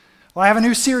Well, I have a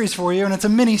new series for you, and it's a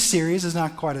mini series. It's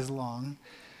not quite as long.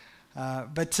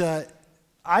 But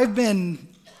I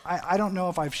don't know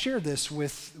if I've shared this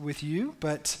with you,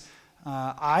 but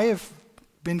I have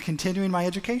been continuing my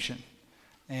education.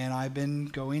 And I've been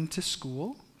going to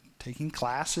school, taking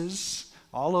classes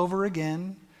all over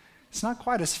again. It's not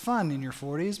quite as fun in your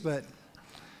 40s, but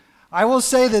I will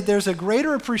say that there's a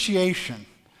greater appreciation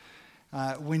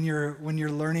when you're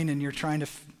learning and you're trying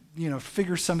to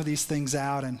figure some of these things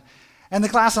out. And the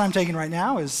class I'm taking right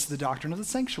now is the Doctrine of the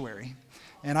Sanctuary.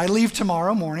 And I leave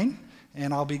tomorrow morning,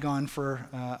 and I'll be gone for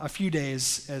a few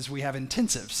days as we have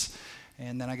intensives.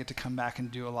 And then I get to come back and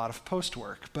do a lot of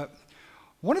post-work. But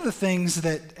one of the things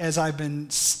that, as I've been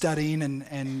studying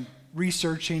and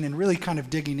researching and really kind of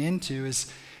digging into is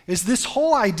this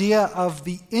whole idea of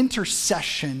the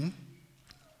intercession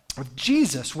of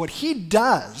Jesus, what he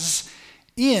does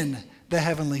in the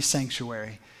heavenly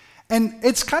sanctuary. And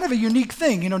it's kind of a unique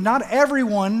thing. Not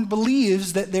everyone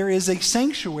believes that there is a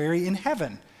sanctuary in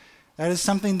heaven. That is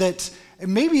something that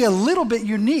may be a little bit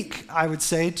unique, I would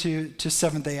say, to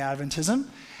Seventh-day Adventism.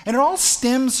 And it all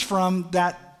stems from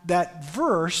that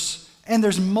verse, and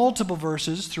there's multiple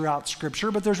verses throughout Scripture,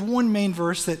 but there's one main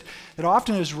verse that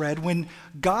often is read when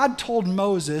God told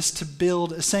Moses to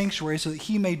build a sanctuary so that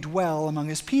he may dwell among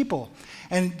his people.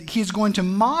 And he's going to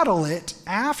model it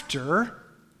after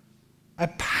a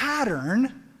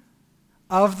pattern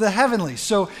of the heavenly.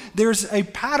 So there's a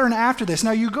pattern after this.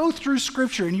 Now you go through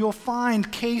Scripture and you'll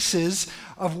find cases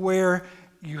of where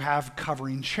you have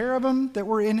covering cherubim that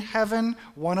were in heaven.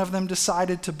 One of them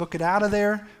decided to book it out of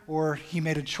there, or he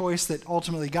made a choice that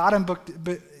ultimately got him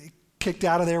kicked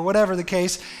out of there, whatever the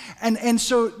case. And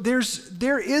so there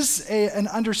is an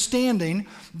understanding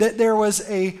that there was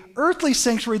a earthly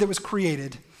sanctuary that was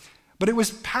created, but it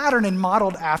was patterned and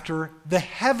modeled after the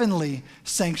heavenly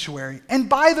sanctuary. And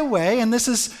by the way, and this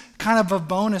is kind of a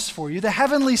bonus for you, the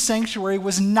heavenly sanctuary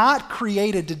was not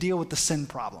created to deal with the sin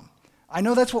problem. I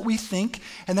know that's what we think,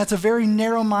 and that's a very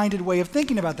narrow-minded way of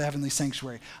thinking about the heavenly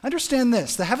sanctuary. Understand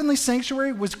this, the heavenly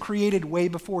sanctuary was created way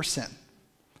before sin.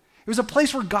 It was a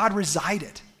place where God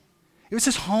resided. It was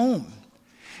his home.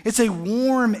 It's a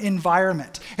warm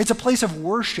environment. It's a place of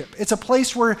worship. It's a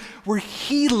place where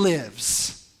he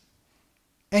lives.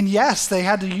 And yes, they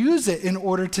had to use it in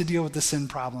order to deal with the sin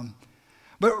problem.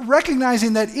 But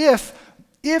recognizing that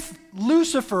if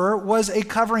Lucifer was a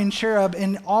covering cherub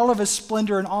in all of his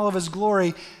splendor and all of his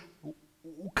glory,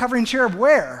 covering cherub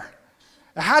where?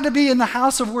 It had to be in the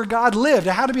house of where God lived.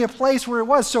 It had to be a place where it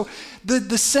was. So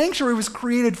the sanctuary was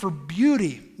created for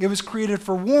beauty. It was created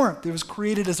for warmth. It was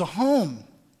created as a home.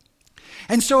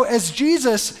 And so as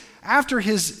Jesus, after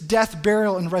his death,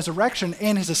 burial, and resurrection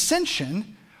and his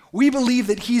ascension, we believe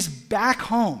that he's back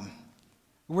home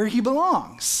where he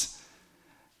belongs.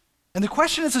 And the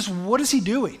question is what is he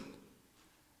doing?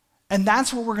 And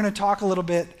that's what we're going to talk a little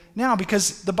bit now,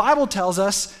 because the Bible tells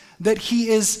us that he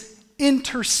is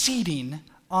interceding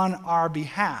on our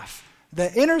behalf.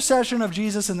 The intercession of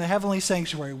Jesus in the heavenly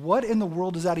sanctuary. What in the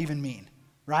world does that even mean?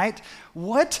 Right?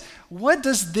 What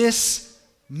does this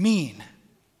mean?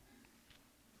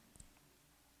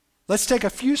 Let's take a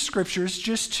few scriptures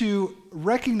just to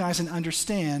recognize and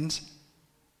understand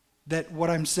that what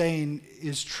I'm saying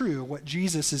is true, what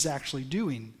Jesus is actually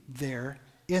doing there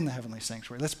in the heavenly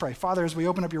sanctuary. Let's pray. Father, as we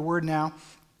open up your word now,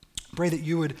 pray that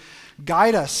you would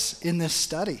guide us in this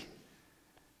study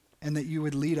and that you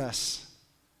would lead us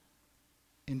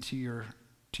into your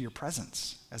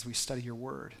presence as we study your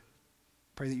word.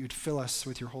 Pray that you'd fill us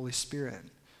with your Holy Spirit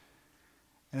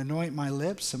and anoint my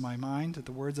lips and my mind that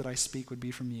the words that I speak would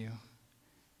be from you.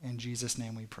 In Jesus'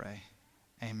 name we pray.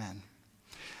 Amen.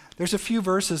 There's a few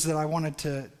verses that I wanted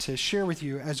to share with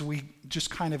you as we just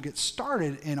kind of get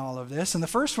started in all of this. And the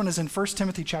first one is in 1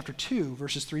 Timothy chapter 2,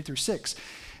 verses 3 through 6.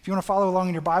 If you want to follow along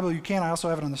in your Bible, you can. I also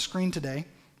have it on the screen today.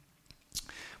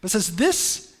 But it says,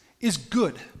 "This is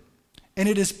good, and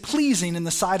it is pleasing in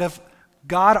the sight of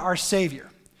God our Savior,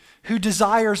 who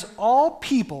desires all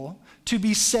people to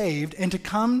be saved and to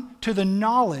come to the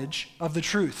knowledge of the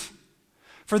truth.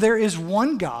 For there is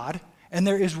one God, and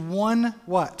there is one,"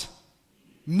 what?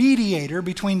 "Mediator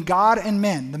between God and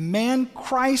men, the man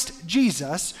Christ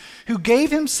Jesus, who gave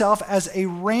himself as a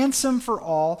ransom for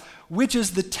all, which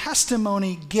is the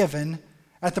testimony given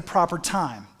at the proper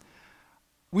time."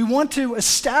 We want to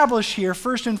establish here,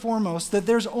 first and foremost, that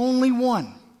there's only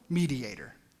one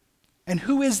mediator. And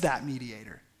who is that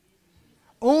mediator?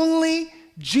 Only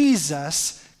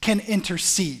Jesus can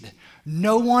intercede.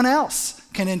 No one else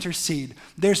can intercede.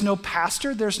 There's no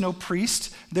pastor, there's no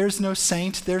priest, there's no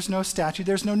saint, there's no statue,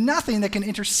 there's no nothing that can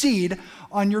intercede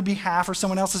on your behalf or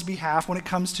someone else's behalf when it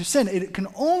comes to sin. It can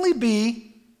only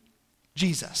be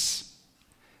Jesus.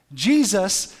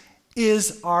 Jesus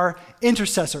is our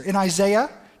intercessor. In Isaiah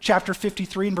chapter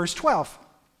 53 and verse 12,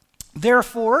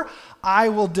 therefore, I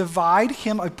will divide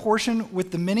him a portion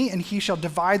with the many, and he shall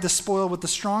divide the spoil with the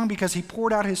strong, because he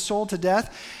poured out his soul to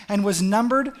death and was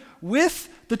numbered with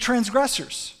the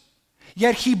transgressors.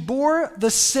 Yet he bore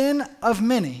the sin of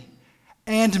many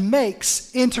and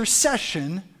makes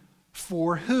intercession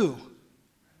for who?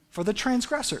 For the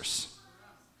transgressors.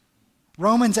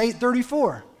 Romans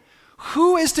 8:34.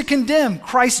 Who is to condemn?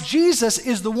 Christ Jesus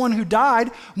is the one who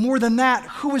died. More than that,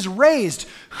 who is raised?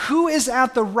 Who is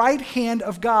at the right hand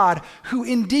of God? Who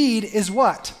indeed is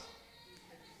what?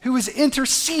 Who is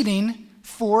interceding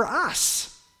for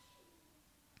us.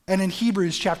 And in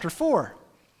Hebrews chapter 4,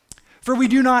 for we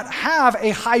do not have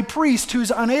a high priest who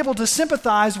is unable to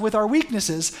sympathize with our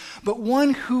weaknesses, but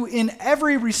one who in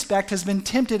every respect has been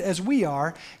tempted as we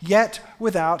are, yet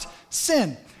without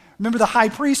sin. Remember, the high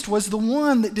priest was the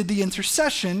one that did the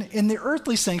intercession in the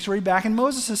earthly sanctuary back in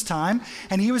Moses' time,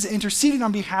 and he was interceding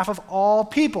on behalf of all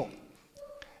people.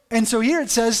 And so here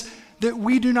it says that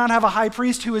we do not have a high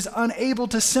priest who is unable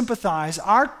to sympathize.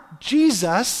 Our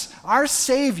Jesus, our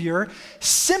Savior,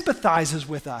 sympathizes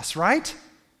with us, right?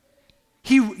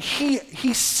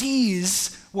 He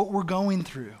sees what we're going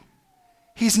through.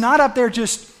 He's not up there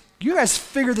just, you guys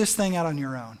figure this thing out on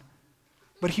your own.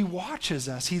 But he watches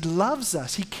us, he loves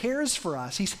us, he cares for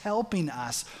us, he's helping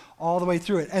us all the way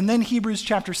through it. And then Hebrews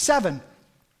chapter 7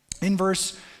 in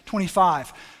verse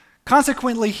 25.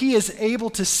 Consequently, he is able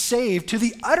to save to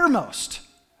the uttermost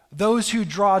those who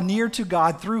draw near to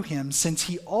God through him, since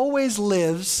he always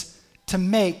lives to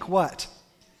make what?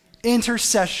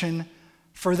 Intercession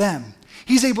for them.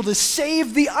 He's able to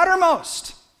save the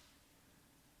uttermost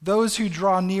those who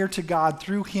draw near to God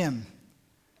through him,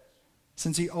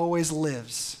 since he always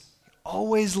lives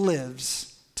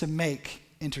to make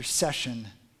intercession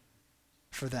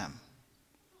for them.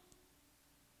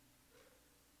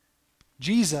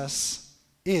 Jesus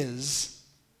is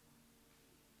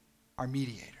our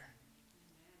mediator.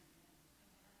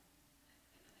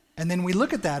 And then we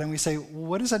look at that and we say,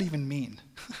 what does that even mean?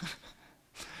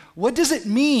 What does it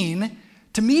mean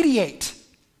to mediate?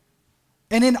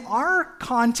 And in our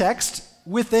context,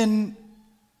 within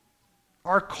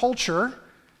our culture,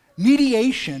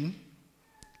 mediation,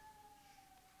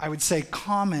 I would say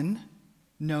common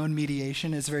known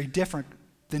mediation, is very different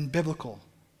than biblical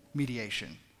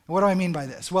mediation. What do I mean by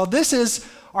this? Well, this is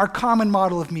our common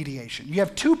model of mediation. You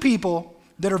have two people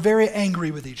that are very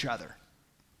angry with each other.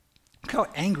 Look how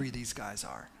angry these guys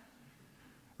are,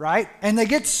 right? And they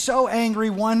get so angry,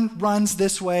 one runs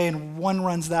this way and one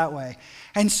runs that way.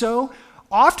 And so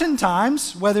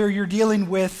oftentimes, whether you're dealing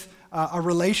with a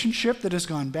relationship that has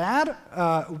gone bad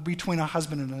between a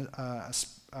husband and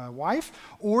a wife,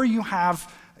 or you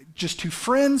have just two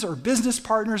friends or business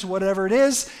partners, whatever it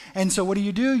is. And so what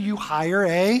do? You hire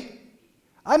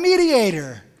a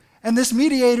mediator. And this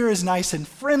mediator is nice and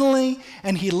friendly,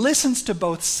 and he listens to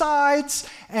both sides,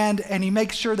 and he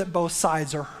makes sure that both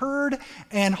sides are heard.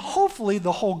 And hopefully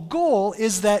the whole goal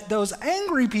is that those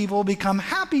angry people become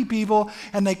happy people,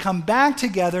 and they come back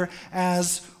together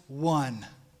as one.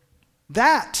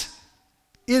 That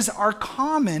is our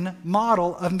common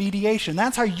model of mediation.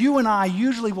 That's how you and I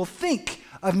usually will think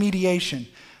of mediation.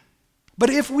 But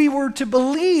if we were to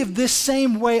believe this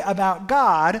same way about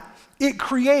God, it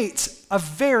creates a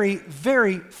very,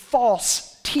 very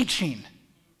false teaching,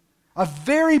 a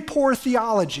very poor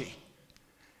theology.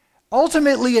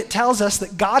 Ultimately, it tells us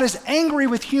that God is angry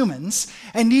with humans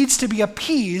and needs to be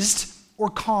appeased or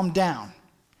calmed down.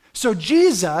 So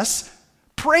Jesus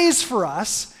prays for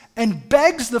us and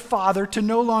begs the Father to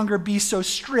no longer be so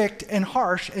strict and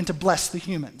harsh and to bless the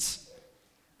humans.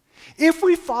 If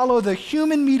we follow the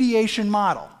human mediation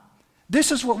model,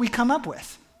 this is what we come up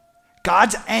with.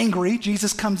 God's angry.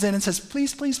 Jesus comes in and says,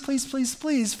 please, please, please, please,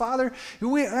 please, Father,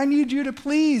 I need you to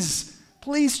please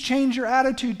change your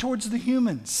attitude towards the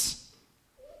humans.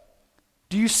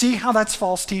 Do you see how that's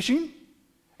false teaching?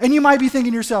 And you might be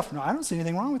thinking to yourself, no, I don't see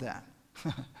anything wrong with that.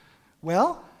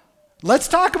 Well, let's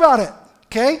talk about it.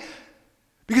 Okay?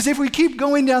 Because if we keep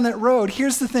going down that road,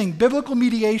 here's the thing. Biblical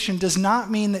mediation does not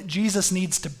mean that Jesus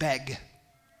needs to beg.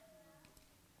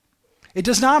 It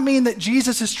does not mean that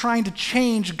Jesus is trying to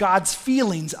change God's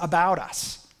feelings about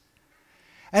us.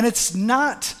 And it does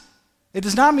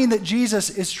not mean that Jesus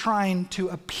is trying to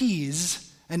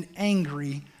appease an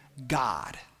angry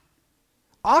God.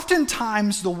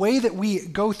 oftentimes the way that we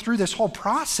go through this whole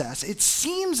process, it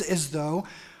seems as though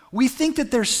we think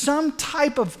that there's some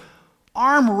type of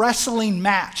arm wrestling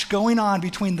match going on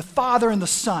between the Father and the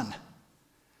Son.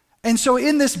 And so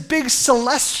in this big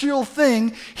celestial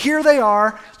thing, here they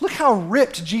are. Look how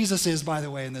ripped Jesus is, by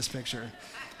the way, in this picture.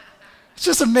 It's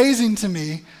just amazing to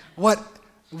me what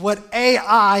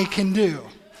AI can do.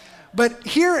 But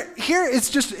here it's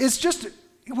just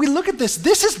we look at this.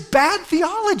 This is bad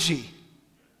theology.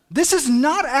 This is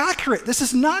not accurate. This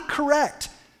is not correct.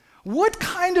 What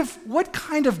kind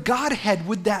of Godhead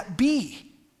would that be?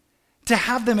 To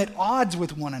have them at odds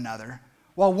with one another,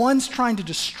 while one's trying to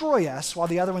destroy us, while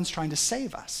the other one's trying to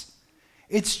save us.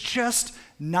 It's just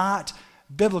not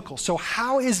biblical. So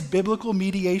how is biblical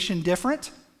mediation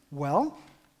different? Well,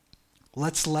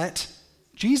 let's let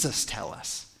Jesus tell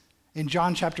us. In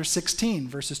John chapter 16,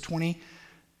 verses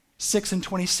 26 and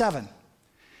 27.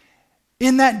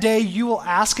 In that day you will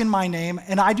ask in my name,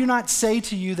 and I do not say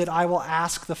to you that I will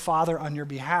ask the Father on your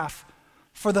behalf,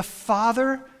 for the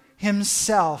Father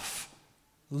himself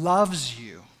loves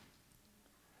you,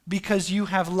 because you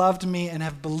have loved me and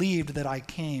have believed that I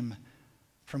came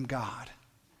from God.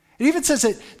 It even says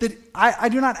that I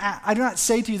do not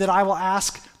say to you that I will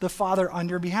ask the Father on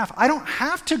your behalf. I don't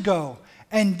have to go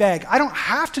and beg. I don't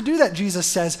have to do that, Jesus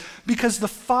says, because the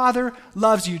Father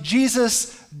loves you.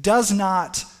 Jesus does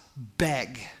not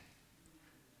beg.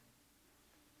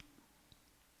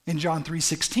 In John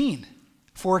 3:16,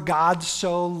 for God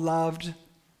so loved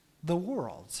the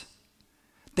world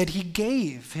that he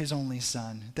gave his only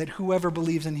Son, that whoever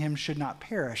believes in him should not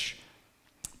perish,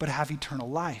 but have eternal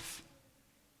life.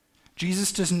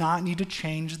 Jesus does not need to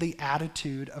change the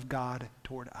attitude of God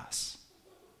toward us.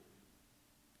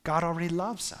 God already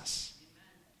loves us.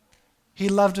 He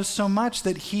loved us so much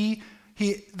that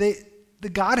the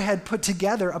Godhead put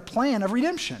together a plan of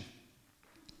redemption.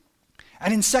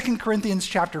 And in 2 Corinthians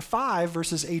chapter 5,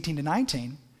 verses 18 to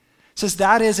 19, says,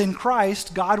 that is, in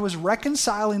Christ, God was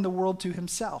reconciling the world to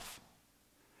himself,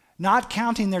 not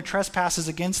counting their trespasses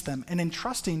against them, and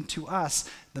entrusting to us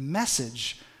the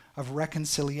message of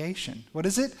reconciliation. What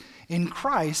is it? In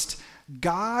Christ,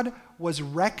 God was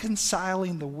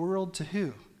reconciling the world to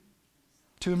who?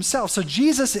 To himself. So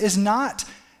Jesus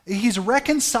he's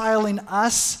reconciling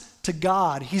us to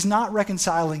God. He's not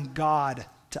reconciling God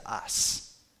to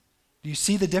us. Do you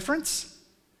see the difference?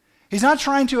 He's not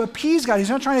trying to appease God. He's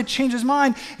not trying to change his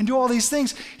mind and do all these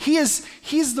things.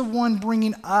 He's the one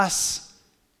bringing us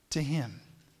to him.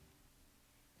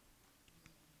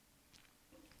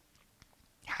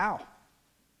 How?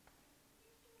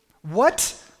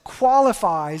 What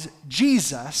qualifies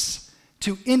Jesus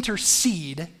to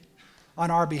intercede on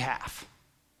our behalf?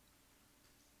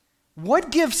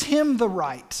 What gives him the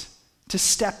right to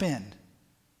step in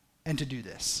and to do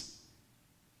this?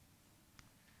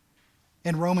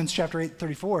 In Romans chapter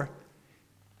 8:34,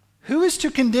 who is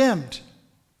to condemned?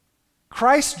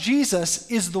 Christ Jesus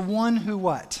is the one who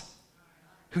what?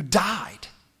 Who died.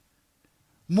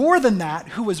 More than that,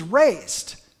 who was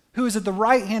raised, who is at the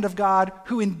right hand of God,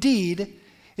 who indeed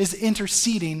is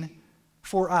interceding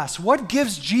for us. What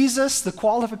gives Jesus the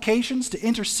qualifications to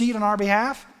intercede on our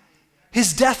behalf?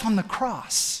 His death on the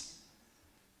cross.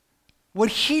 What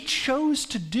he chose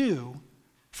to do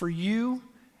for you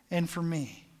and for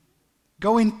me.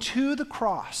 Going to the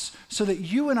cross so that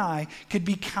you and I could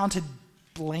be counted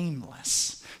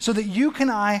blameless. So that you and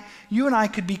I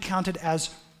could be counted as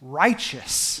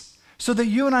righteous. So that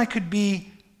you and I could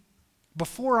be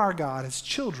before our God as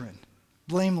children,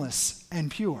 blameless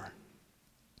and pure.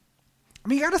 I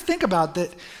mean, you got to think about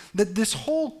that this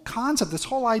whole concept, this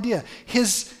whole idea,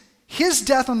 his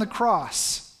death on the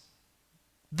cross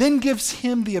then gives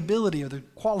him the ability or the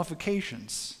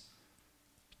qualifications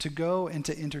to go and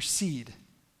to intercede.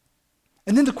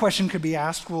 And then the question could be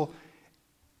asked, well,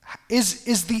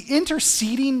 is the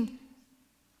interceding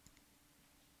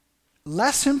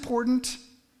less important,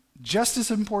 just as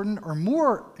important, or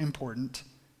more important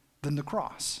than the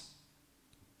cross?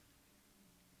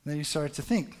 And then you start to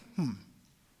think,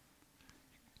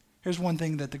 Here's one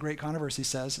thing that the Great Controversy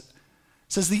says. It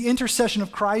says the intercession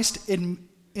of Christ in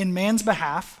man's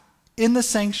behalf in the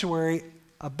sanctuary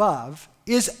above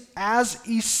is as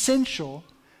essential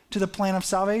to the plan of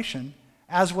salvation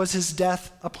as was his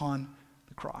death upon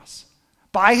the cross.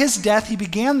 By his death, he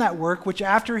began that work, which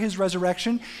after his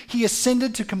resurrection, he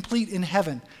ascended to complete in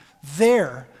heaven.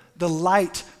 There, the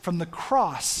light from the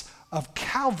cross of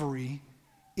Calvary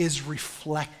is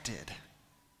reflected.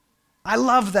 I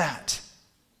love that.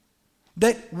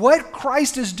 That what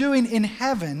Christ is doing in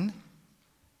heaven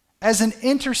as an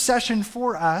intercession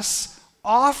for us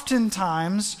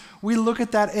oftentimes we look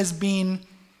at that as being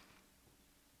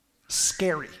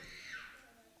scary.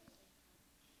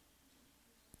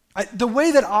 The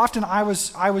way that often I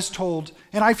was told,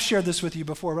 and I've shared this with you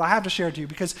before, but I have to share it to you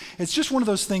because it's just one of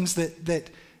those things that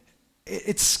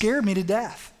it scared me to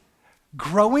death.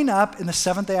 Growing up in the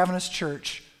Seventh-day Adventist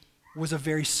Church was a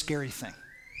very scary thing.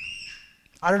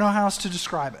 I don't know how else to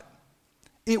describe it.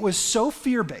 It was so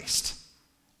fear-based,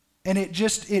 and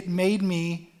it made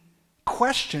me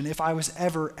question if I was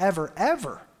ever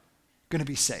going to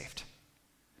be saved.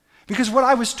 Because what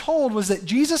I was told was that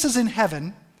Jesus is in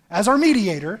heaven as our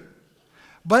mediator,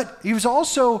 but he was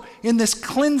also in this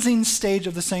cleansing stage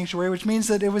of the sanctuary, which means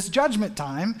that it was judgment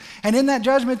time, and in that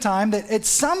judgment time that at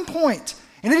some point,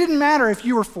 and it didn't matter if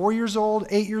you were 4 years old,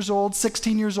 8 years old,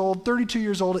 16 years old, 32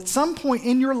 years old, at some point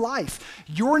in your life,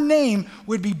 your name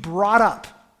would be brought up.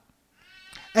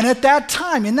 And at that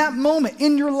time, in that moment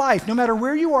in your life, no matter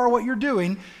where you are, what you're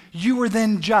doing, you were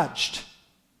then judged.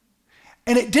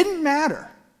 And it didn't matter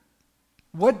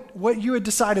what you had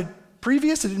decided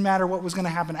previous, it didn't matter what was going to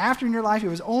happen after in your life, it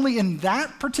was only in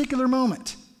that particular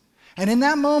moment. And in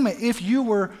that moment, if you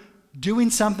were doing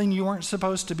something you weren't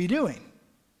supposed to be doing,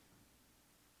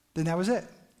 then that was it.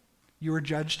 You were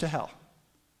judged to hell.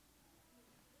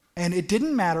 And it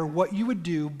didn't matter what you would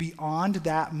do beyond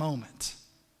that moment.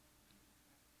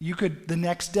 The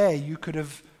next day, you could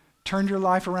have turned your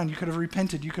life around. You could have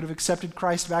repented. You could have accepted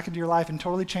Christ back into your life and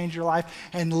totally changed your life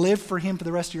and lived for him for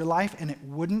the rest of your life, and it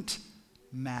wouldn't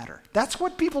matter. That's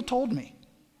what people told me.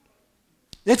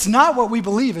 It's not what we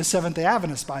believe as Seventh-day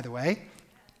Adventists, by the way.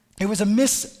 It was a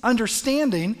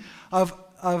misunderstanding of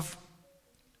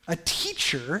a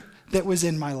teacher that was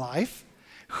in my life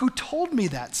who told me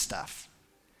that stuff.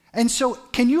 And so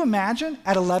can you imagine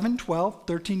at 11, 12,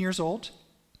 13 years old,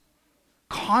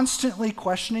 constantly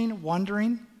questioning,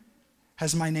 wondering,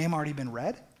 has my name already been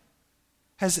read?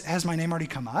 Has my name already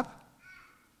come up?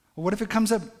 Well, what if it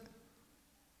comes up?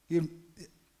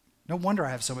 No wonder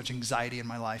I have so much anxiety in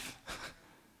my life.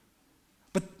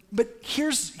 But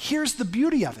here's the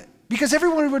beauty of it. Because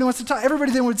everybody wants to talk,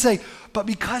 everybody then would say, but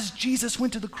because Jesus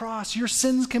went to the cross, your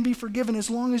sins can be forgiven as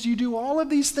long as you do all of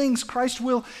these things. Christ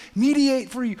will mediate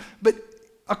for you. But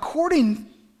according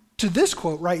to this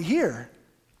quote right here,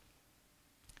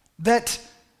 that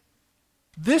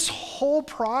this whole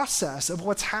process of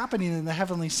what's happening in the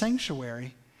heavenly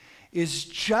sanctuary is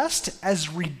just as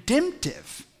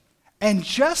redemptive and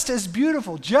just as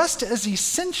beautiful, just as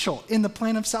essential in the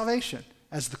plan of salvation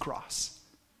as the cross.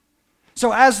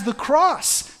 So as the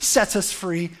cross sets us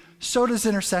free, so does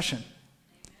intercession.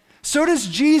 So does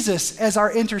Jesus as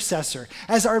our intercessor,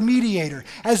 as our mediator,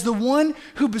 as the one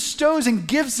who bestows and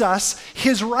gives us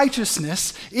his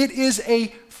righteousness. It is a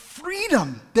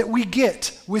freedom that we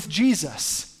get with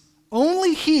Jesus.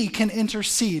 Only he can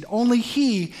intercede. Only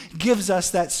he gives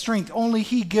us that strength. Only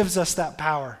he gives us that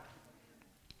power.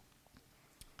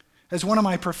 As one of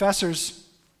my professors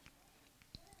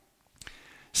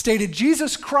stated,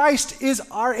 Jesus Christ is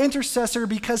our intercessor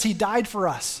because he died for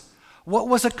us. What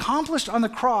was accomplished on the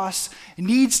cross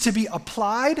needs to be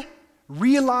applied,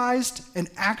 realized, and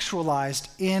actualized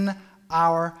in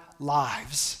our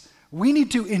lives. We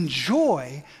need to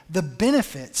enjoy the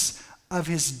benefits of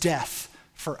his death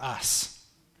for us.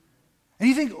 And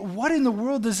you think, what in the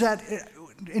world does that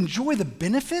enjoy the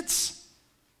benefits?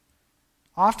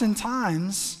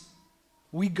 Oftentimes,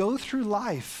 we go through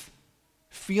life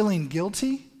feeling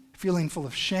guilty, feeling full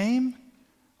of shame,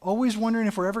 always wondering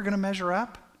if we're ever going to measure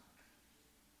up.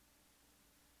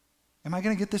 Am I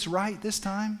going to get this right this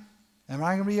time? Am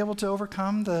I going to be able to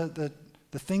overcome the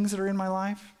things that are in my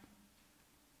life?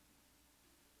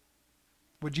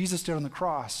 What Jesus did on the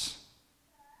cross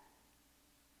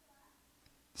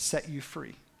set you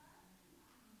free.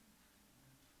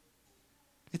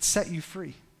 It set you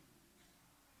free.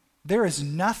 There is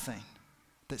nothing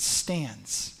that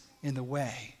stands in the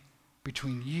way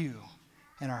between you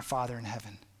and our Father in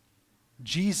heaven.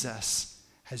 Jesus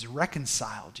has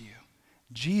reconciled you.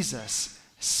 Jesus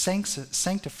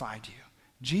sanctified you.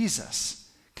 Jesus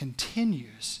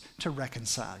continues to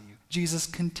reconcile you. Jesus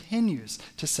continues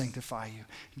to sanctify you.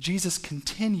 Jesus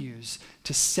continues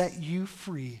to set you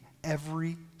free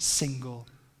every single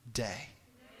day.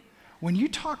 When you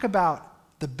talk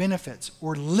about the benefits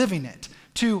or living it,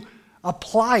 to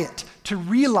apply it, to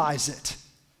realize it,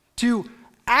 to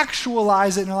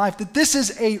actualize it in your life, that this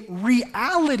is a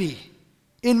reality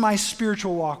in my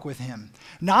spiritual walk with him.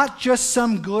 Not just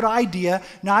some good idea,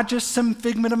 not just some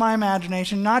figment of my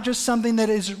imagination, not just something that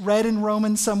is read in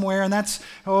Romans somewhere and that's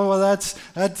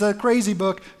a crazy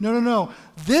book. No.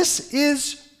 This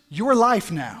is your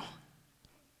life now.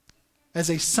 as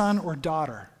a son or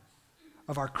daughter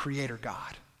of our Creator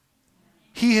God.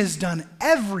 He has done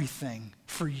everything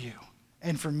for you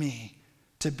and for me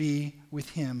to be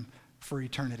with him for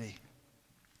eternity.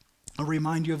 I'll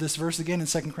remind you of this verse again in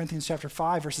 2 Corinthians chapter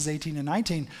 5, verses 18 and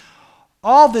 19.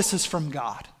 All this is from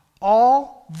God.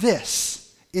 All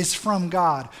this is from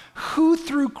God, who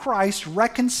through Christ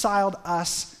reconciled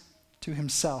us to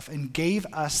himself and gave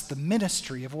us the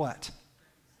ministry of what?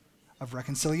 Of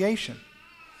reconciliation.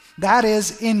 That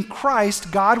is, in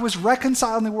Christ, God was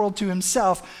reconciling the world to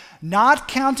himself, not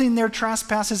counting their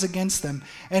trespasses against them,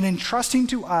 and entrusting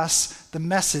to us the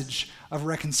message of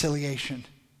reconciliation.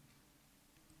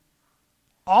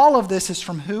 All of this is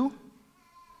from who?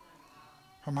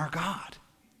 From our God.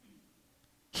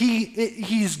 He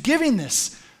is giving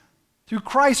this. Through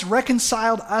Christ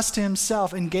reconciled us to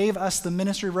himself and gave us the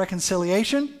ministry of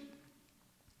reconciliation.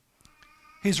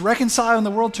 He's reconciling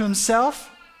the world to himself.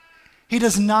 He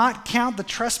does not count the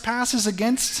trespasses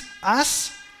against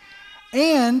us.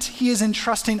 And he is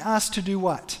entrusting us to do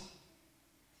what?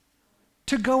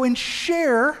 To go and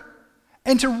share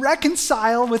and to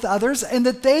reconcile with others, and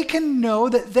that they can know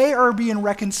that they are being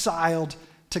reconciled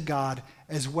to God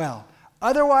as well.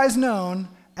 Otherwise known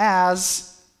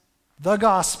as the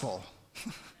gospel.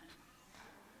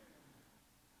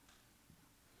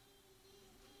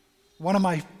 One of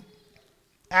my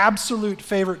absolute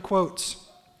favorite quotes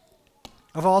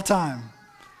of all time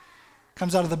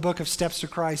comes out of the book of Steps to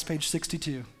Christ, page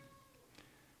 62.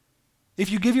 If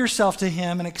you give yourself to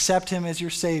him and accept him as your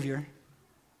Savior,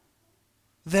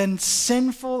 then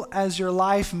sinful as your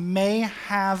life may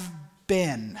have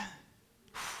been,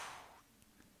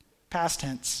 past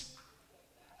tense,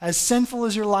 as sinful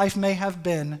as your life may have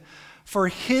been, for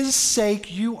his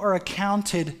sake you are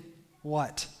accounted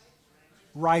what?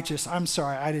 Righteous. I'm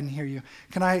sorry, I didn't hear you.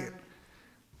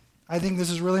 I think this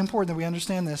is really important that we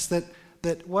understand this,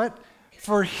 that what?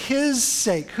 For his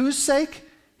sake. Whose sake?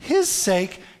 His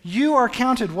sake, you are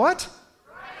counted what?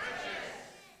 Righteous.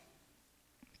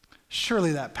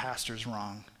 Surely that pastor's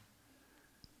wrong.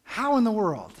 How in the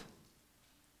world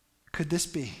could this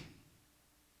be?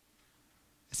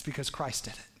 It's because Christ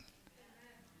did it.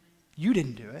 You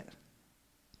didn't do it.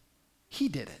 He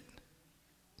did it.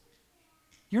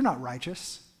 You're not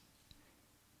righteous.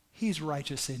 He's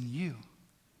righteous in you,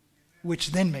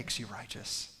 which then makes you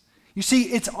righteous. You see,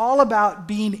 it's all about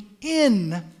being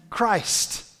in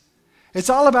Christ. It's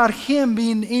all about him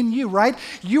being in you, right?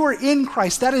 You are in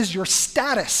Christ. That is your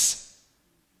status.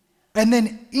 And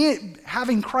then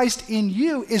having Christ in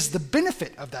you is the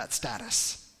benefit of that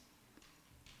status.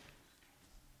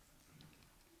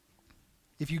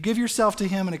 If you give yourself to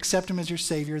him and accept him as your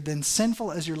Savior, then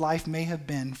sinful as your life may have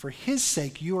been, for his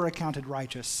sake you are accounted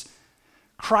righteous.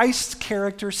 Christ's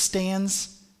character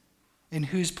stands in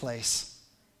whose place?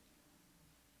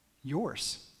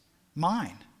 Yours,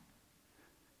 mine.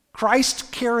 Christ's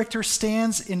character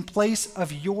stands in place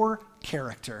of your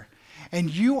character,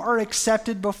 and you are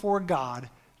accepted before God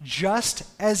just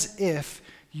as if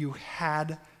you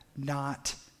had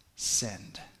not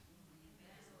sinned.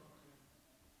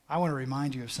 I want to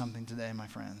remind you of something today, my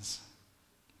friends.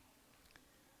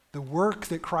 The work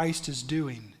that Christ is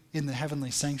doing in the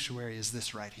heavenly sanctuary is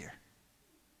this right here.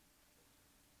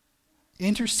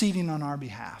 Interceding on our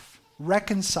behalf,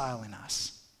 reconciling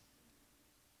us,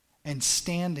 and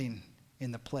standing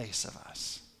in the place of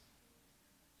us.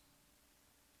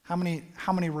 How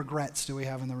many regrets do we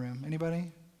have in the room? Anybody?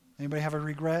 Anybody have a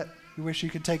regret you wish you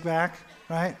could take back?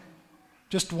 Right?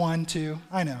 Just one, two.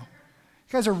 I know.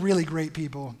 You guys are really great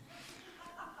people.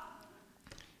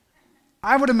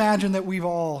 I would imagine that we've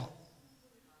all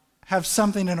have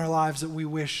something in our lives that we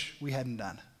wish we hadn't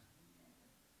done.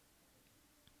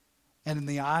 And in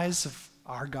the eyes of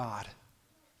our God,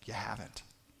 you haven't.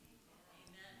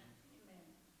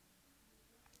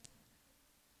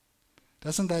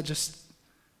 Doesn't that just,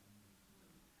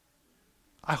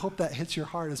 I hope that hits your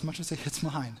heart as much as it hits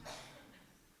mine.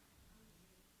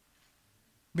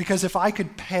 Because if I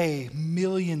could pay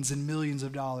millions and millions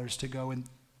of dollars to go and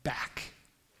back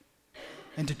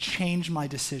and to change my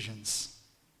decisions,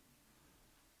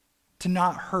 to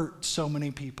not hurt so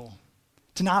many people,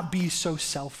 to not be so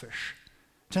selfish,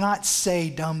 to not say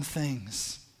dumb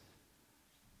things,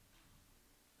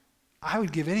 I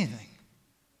would give anything.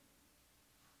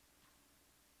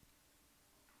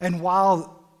 And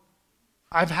while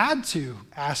I've had to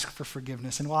ask for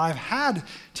forgiveness, and while I've had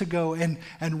to go and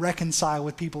reconcile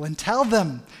with people and tell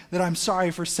them that I'm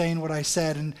sorry for saying what I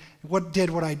said and what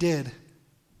I did,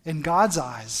 in God's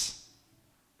eyes,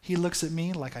 he looks at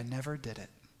me like I never did it.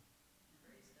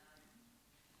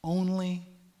 Only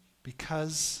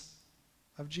because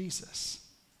of Jesus.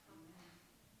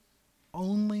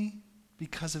 only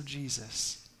because of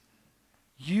Jesus,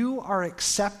 you are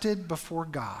accepted before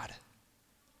God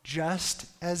just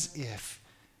as if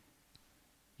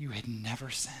you had never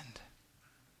sinned.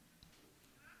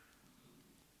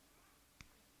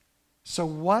 So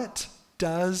what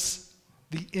does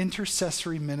the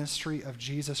intercessory ministry of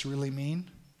Jesus really mean?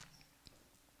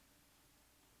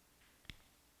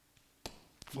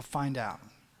 We'll find out.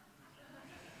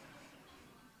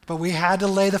 But we had to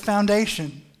lay the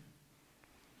foundation.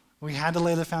 We had to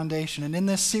lay the foundation. And in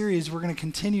this series, we're going to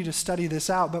continue to study this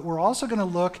out, but we're also going to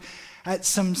look at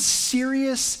some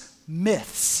serious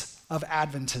myths of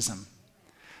Adventism.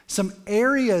 Some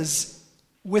areas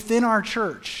within our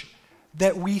church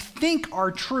that we think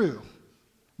are true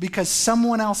because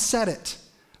someone else said it.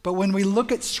 But when we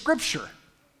look at Scripture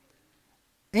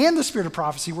and the spirit of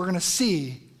prophecy, we're going to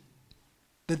see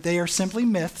that they are simply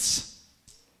myths.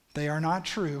 They are not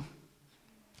true.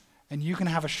 And you can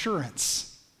have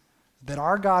assurance that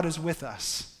our God is with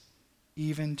us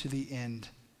even to the end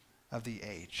of the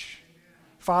age.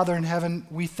 Father in heaven,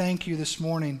 we thank you this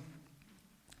morning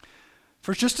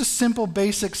for just a simple,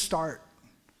 basic start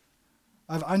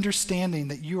of understanding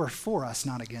that you are for us,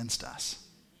 not against us.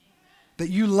 That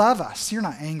you love us. You're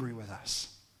not angry with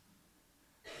us.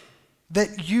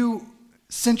 That you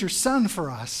sent your Son for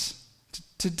us,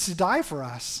 to die for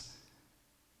us.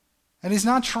 And he's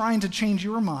not trying to change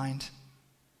your mind.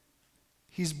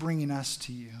 He's bringing us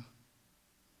to you.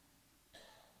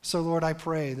 So, Lord, I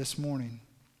pray this morning,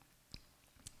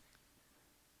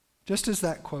 just as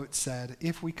that quote said,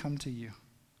 if we come to you,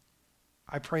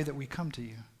 I pray that we come to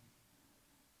you.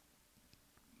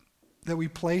 That we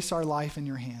place our life in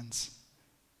your hands.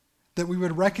 That we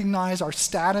would recognize our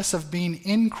status of being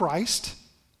in Christ,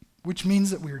 which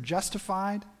means that we are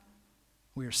justified,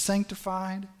 we are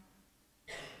sanctified,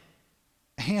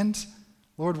 and,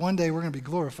 Lord, one day we're going to be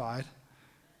glorified.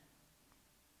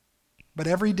 But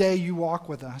every day you walk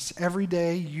with us. Every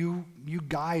day you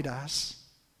guide us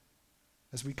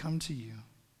as we come to you.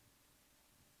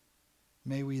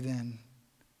 May we then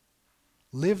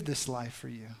live this life for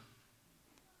you.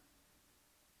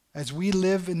 As we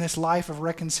live in this life of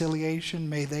reconciliation,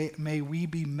 may we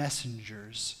be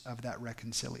messengers of that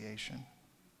reconciliation.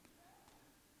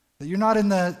 That you're not in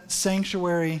the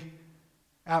sanctuary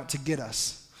out to get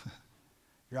us.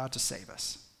 You're out to save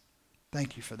us.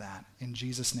 Thank you for that. In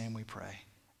Jesus' name we pray.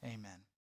 Amen.